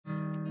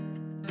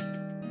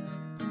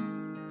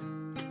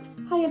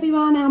Hi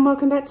everyone and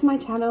welcome back to my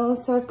channel.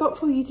 So I've got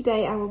for you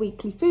today our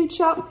weekly food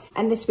shop,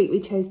 and this week we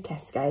chose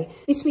Tesco.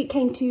 This week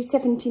came to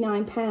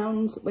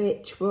 £79,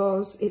 which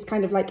was, it's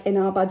kind of like in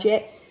our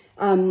budget.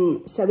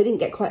 So we didn't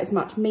get quite as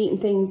much meat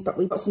and things, but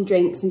we got some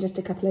drinks and just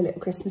a couple of little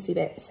Christmassy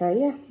bits. So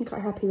yeah, I'm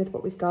quite happy with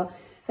what we've got.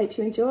 Hope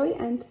you enjoy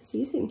and see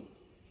you soon.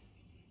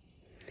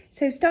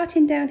 So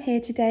starting down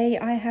here today,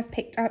 I have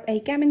picked up a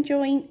gammon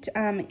joint.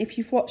 If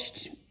you've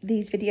watched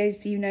these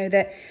videos, you know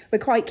that we're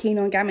quite keen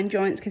on gammon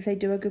joints because they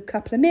do a good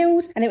couple of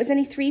meals. And it was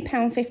only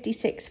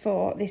 £3.56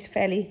 for this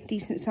fairly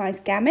decent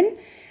sized gammon.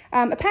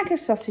 A pack of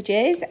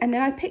sausages, and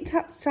then I picked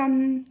up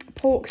some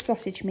pork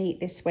sausage meat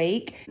this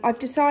week. I've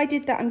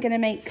decided that I'm going to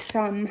make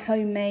some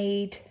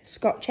homemade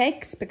Scotch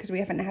eggs because we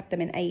haven't had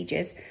them in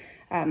ages.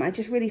 I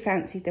just really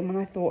fancied them when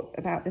I thought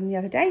about them the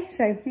other day.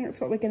 So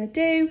that's what we're going to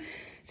do.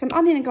 Some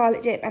onion and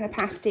garlic dip and a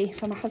pasty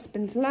for my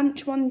husband's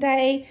lunch one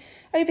day.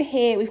 Over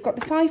here, we've got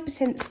the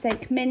 5%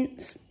 steak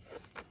mince.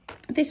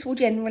 This will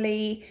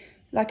generally,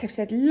 like I've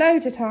said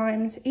loads of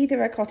times,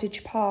 either a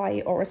cottage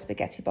pie or a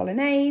spaghetti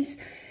bolognese.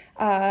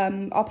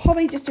 I'll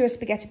probably just do a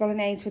spaghetti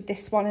bolognese with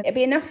this one. It'll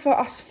be enough for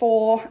us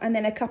four, and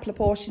then a couple of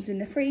portions in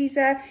the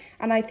freezer.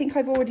 And I think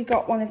I've already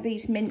got one of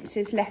these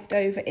minces left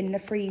over in the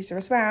freezer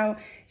as well.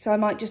 So I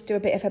might just do a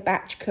bit of a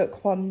batch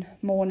cook one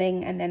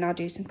morning, and then I'll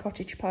do some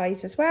cottage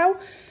pies as well.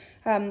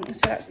 So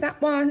that's that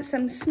one.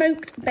 Some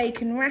smoked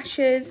bacon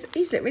rashers.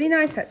 These look really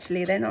nice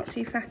actually. They're not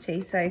too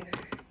fatty. So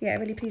yeah,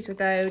 really pleased with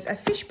those. A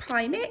fish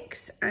pie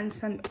mix and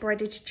some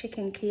breaded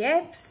chicken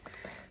Kievs.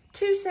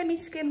 2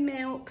 semi-skim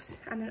milks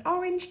and an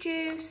orange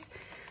juice.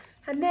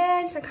 And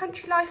then some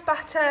Country Life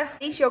butter.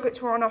 These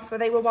yogurts were on offer.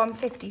 They were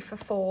 £1.50 for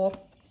 4.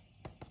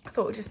 I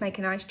thought it would just make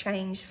a nice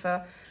change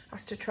for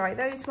us to try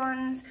those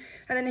ones.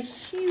 And then a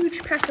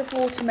huge pack of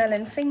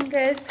watermelon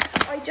fingers.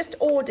 I just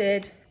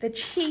ordered the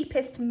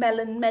cheapest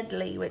melon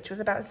medley, which was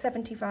about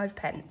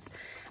 75p.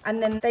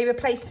 And then they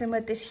replaced them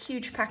with this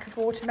huge pack of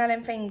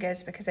watermelon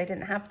fingers because they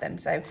didn't have them.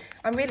 So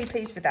I'm really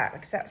pleased with that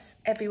because that's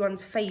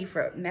everyone's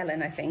favourite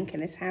melon, I think, in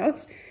this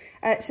house.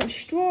 Some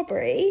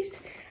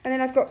strawberries. And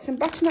then I've got some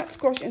butternut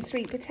squash and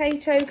sweet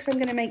potato because I'm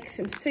going to make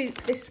some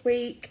soup this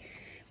week.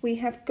 We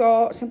have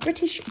got some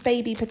British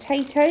baby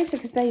potatoes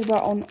because they were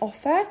on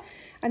offer.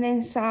 And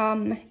then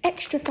some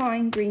extra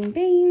fine green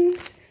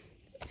beans,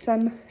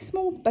 some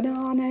small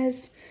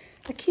bananas,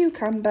 a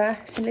cucumber,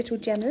 some little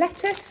gem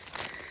lettuce.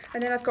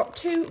 And then I've got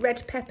 2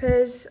 red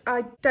peppers.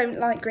 I don't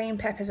like green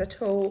peppers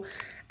at all.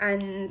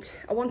 And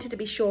I wanted to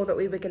be sure that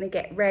we were going to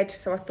get red,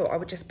 so I thought I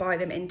would just buy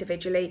them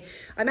individually.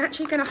 I'm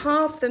actually going to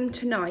halve them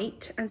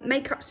tonight and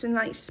make up some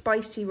like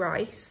spicy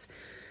rice.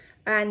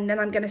 And then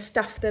I'm going to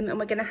stuff them, and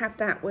we're going to have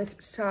that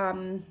with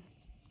some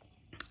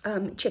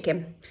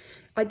chicken.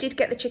 I did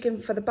get the chicken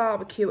for the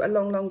barbecue a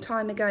long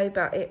time ago,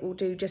 but it will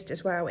do just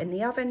as well in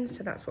the oven.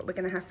 So that's what we're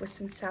going to have with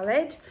some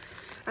salad.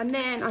 And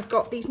then I've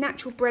got these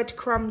natural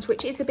breadcrumbs,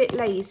 which is a bit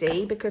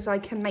lazy because I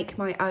can make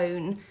my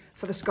own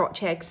for the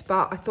Scotch eggs,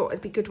 but I thought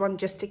it'd be a good one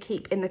just to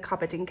keep in the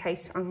cupboard in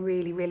case I'm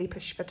really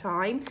pushed for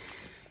time.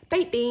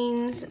 Baked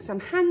beans,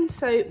 some hand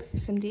soap,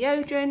 some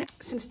deodorant,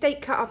 some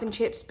steak cut oven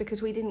chips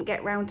because we didn't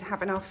get round to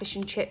having our fish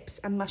and chips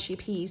and mushy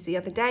peas the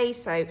other day,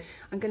 so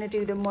I'm going to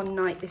do them one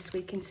night this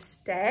week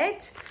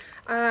instead.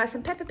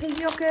 Some Peppa Pig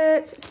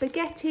yogurt,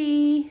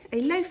 spaghetti,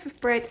 a loaf of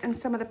bread and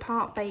some of the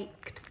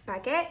part-baked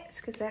baguettes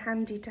because they're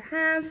handy to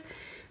have.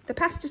 The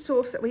pasta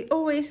sauce that we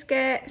always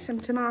get, some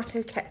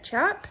tomato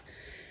ketchup.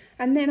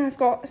 And then I've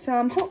got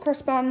some hot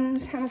cross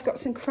buns and I've got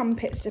some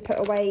crumpets to put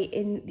away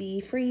in the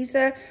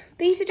freezer.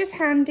 These are just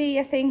handy,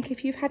 I think,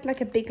 if you've had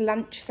like a big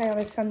lunch, say on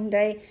a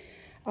Sunday,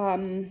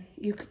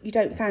 you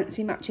don't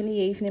fancy much in the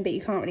evening, but you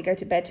can't really go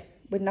to bed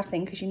with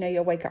nothing because you know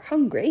you'll wake up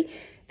hungry.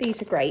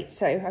 These are great,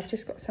 so I've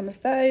just got some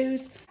of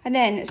those. And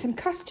then some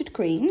custard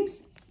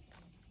creams.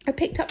 I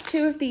picked up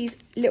 2 of these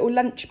little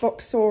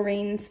lunchbox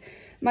saurines.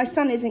 My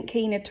son isn't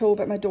keen at all,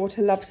 but my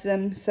daughter loves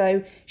them.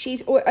 So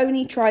she's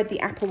only tried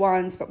the apple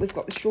ones, but we've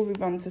got the strawberry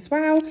ones as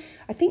well.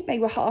 I think they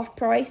were half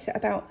price at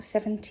about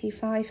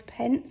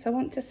 75p, I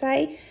want to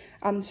say.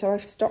 So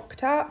I've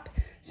stocked up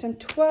some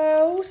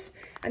twirls.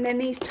 And then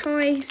these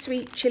Thai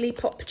sweet chili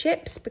pop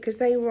chips because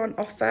they were on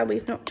offer.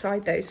 We've not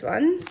tried those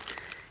ones.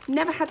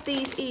 Never had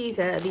these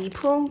either, the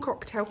prawn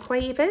cocktail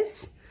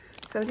quavers.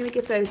 So I'm going to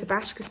give those a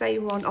bash because they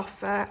were on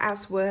offer,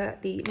 as were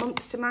the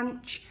Monster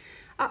Munch.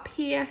 Up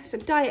here, some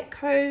Diet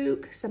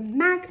Coke, some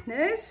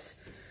Magners.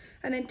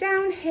 And then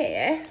down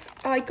here,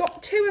 I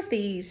got 2 of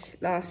these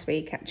last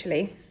week,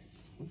 actually.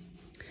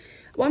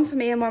 One for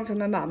me and one for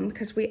my mum,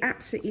 because we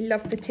absolutely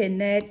love the tin.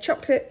 They're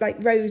chocolate, like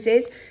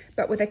roses,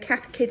 but with a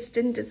Cath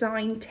Kidston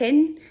design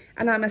tin.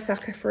 And I'm a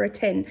sucker for a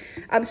tin.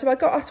 So I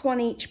got us one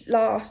each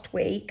last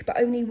week, but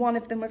only one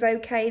of them was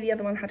okay. The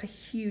other one had a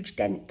huge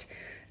dent.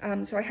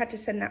 So I had to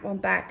send that one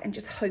back and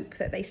just hope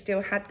that they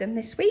still had them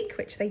this week,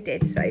 which they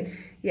did. So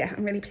yeah,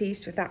 I'm really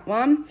pleased with that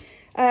one.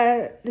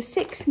 The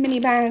 6 mini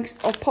bags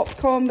of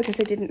popcorn because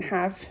they didn't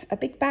have a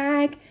big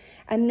bag.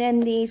 And then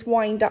these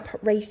wind up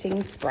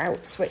racing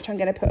sprouts, which I'm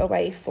going to put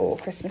away for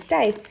Christmas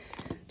Day.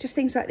 Just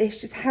things like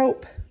this just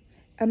help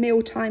a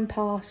mealtime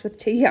pass with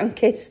 2 young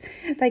kids.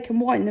 They can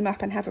wind them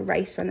up and have a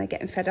race when they're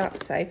getting fed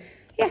up. So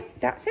yeah,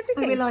 that's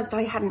everything. I realised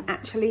I hadn't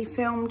actually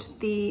filmed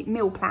the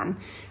meal plan,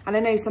 and I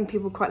know some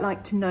people quite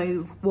like to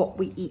know what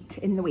we eat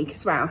in the week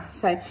as well.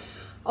 So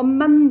on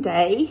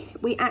Monday,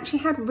 we actually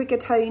had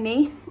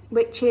rigatoni,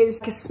 which is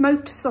like a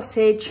smoked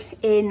sausage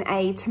in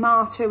a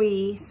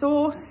tomatoey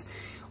sauce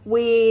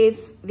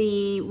with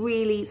the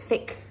really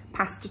thick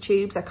pasta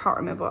tubes. I can't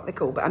remember what they're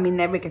called, but I mean,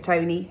 they're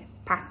rigatoni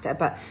pasta.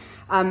 But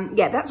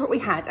yeah, that's what we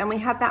had. And we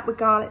had that with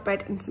garlic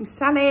bread and some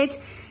salad.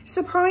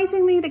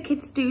 Surprisingly, the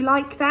kids do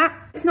like that.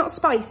 It's not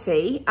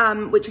spicy,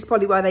 which is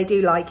probably why they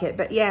do like it.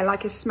 But yeah,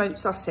 like a smoked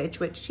sausage,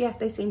 which yeah,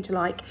 they seem to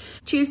like.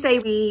 Tuesday,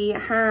 we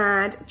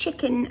had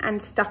chicken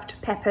and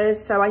stuffed peppers.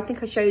 So I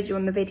think I showed you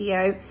on the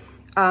video.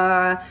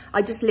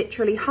 I just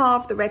literally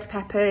halved the red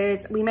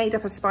peppers. We made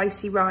up a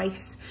spicy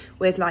rice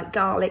with like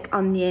garlic,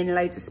 onion,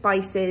 loads of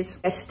spices.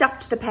 I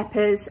stuffed the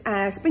peppers,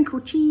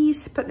 sprinkled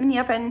cheese, put them in the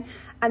oven.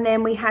 And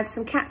then we had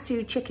some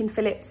katsu chicken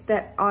fillets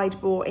that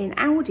I'd bought in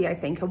Aldi, I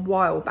think, a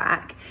while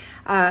back.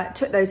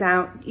 Took those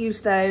out,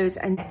 used those,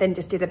 and then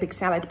just did a big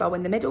salad bowl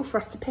in the middle for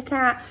us to pick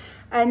at.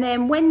 And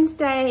then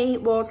Wednesday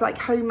was like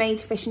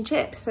homemade fish and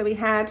chips. So we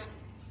had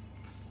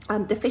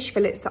the fish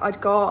fillets that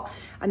I'd got,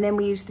 and then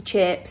we used the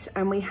chips,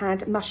 and we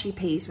had mushy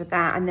peas with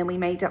that, and then we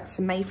made up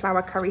some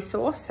Mayflower curry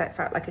sauce, so it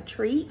felt like a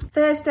treat.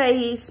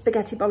 Thursday,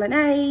 spaghetti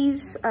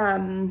bolognese.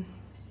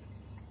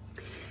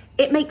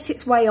 It makes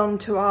its way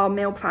onto our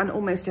meal plan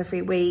almost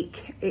every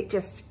week. It's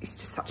just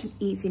such an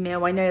easy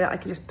meal. I know that I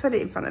can just put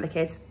it in front of the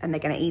kids and they're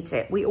gonna eat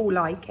it. We all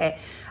like it.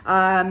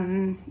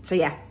 So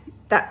yeah,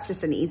 that's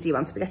just an easy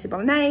one, spaghetti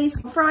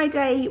bolognese. On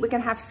Friday, we're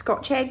gonna have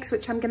Scotch eggs,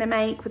 which I'm gonna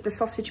make with the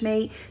sausage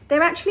meat.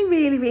 They're actually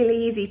really, really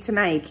easy to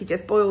make. You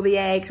just boil the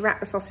eggs,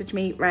 wrap the sausage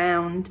meat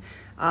round,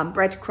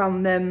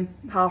 breadcrumb them,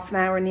 half an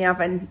hour in the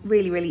oven.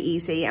 Really, really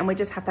easy. And we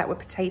just have that with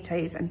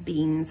potatoes and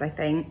beans, I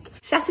think.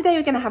 Saturday,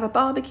 we're gonna have a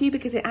barbecue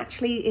because it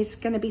actually is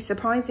gonna be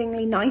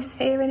surprisingly nice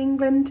here in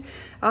England.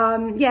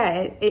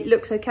 Yeah, it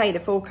looks okay. The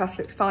forecast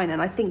looks fine.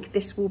 And I think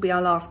this will be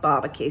our last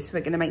barbecue. So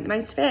we're gonna make the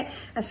most of it.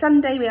 And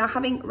Sunday, we are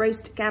having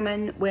roast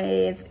gammon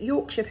with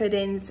Yorkshire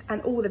puddings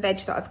and all the veg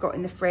that I've got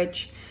in the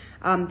fridge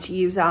to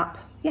use up.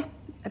 Yeah,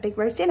 a big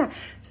roast dinner.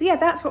 So yeah,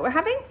 that's what we're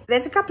having.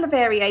 There's a couple of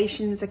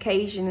variations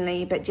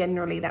occasionally, but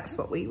generally that's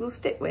what we will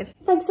stick with.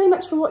 Thanks so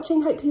much for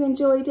watching. Hope you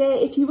enjoyed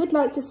it. If you would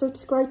like to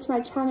subscribe to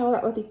my channel,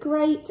 that would be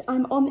great.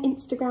 I'm on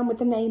Instagram with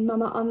the name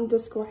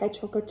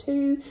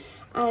mama_hedgehog2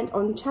 and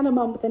on Channel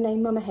Mum with the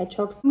name Mama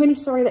Hedgehog. I'm really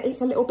sorry that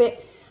it's a little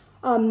bit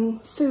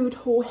food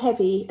haul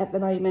heavy at the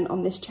moment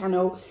on this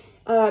channel.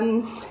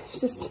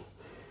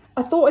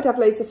 I thought I'd have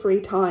loads of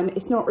free time.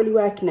 It's not really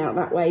working out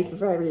that way for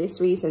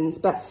various reasons,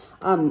 but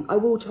I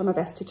will try my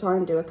best to try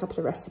and do a couple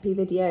of recipe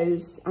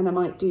videos, and I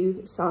might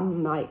do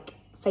some like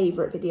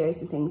favourite videos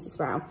and things as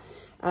well.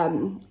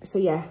 So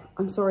yeah,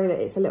 I'm sorry that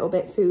it's a little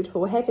bit food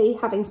haul heavy.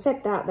 Having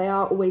said that, they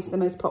are always the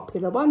most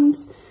popular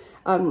ones.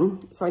 So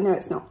I know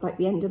it's not like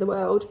the end of the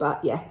world,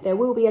 but yeah, there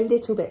will be a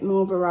little bit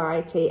more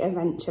variety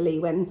eventually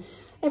when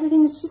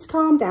everything's just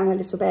calmed down a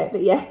little bit.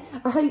 But yeah,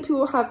 I hope you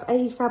all have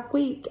a fab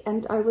week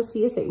and I will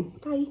see you soon.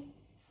 Bye.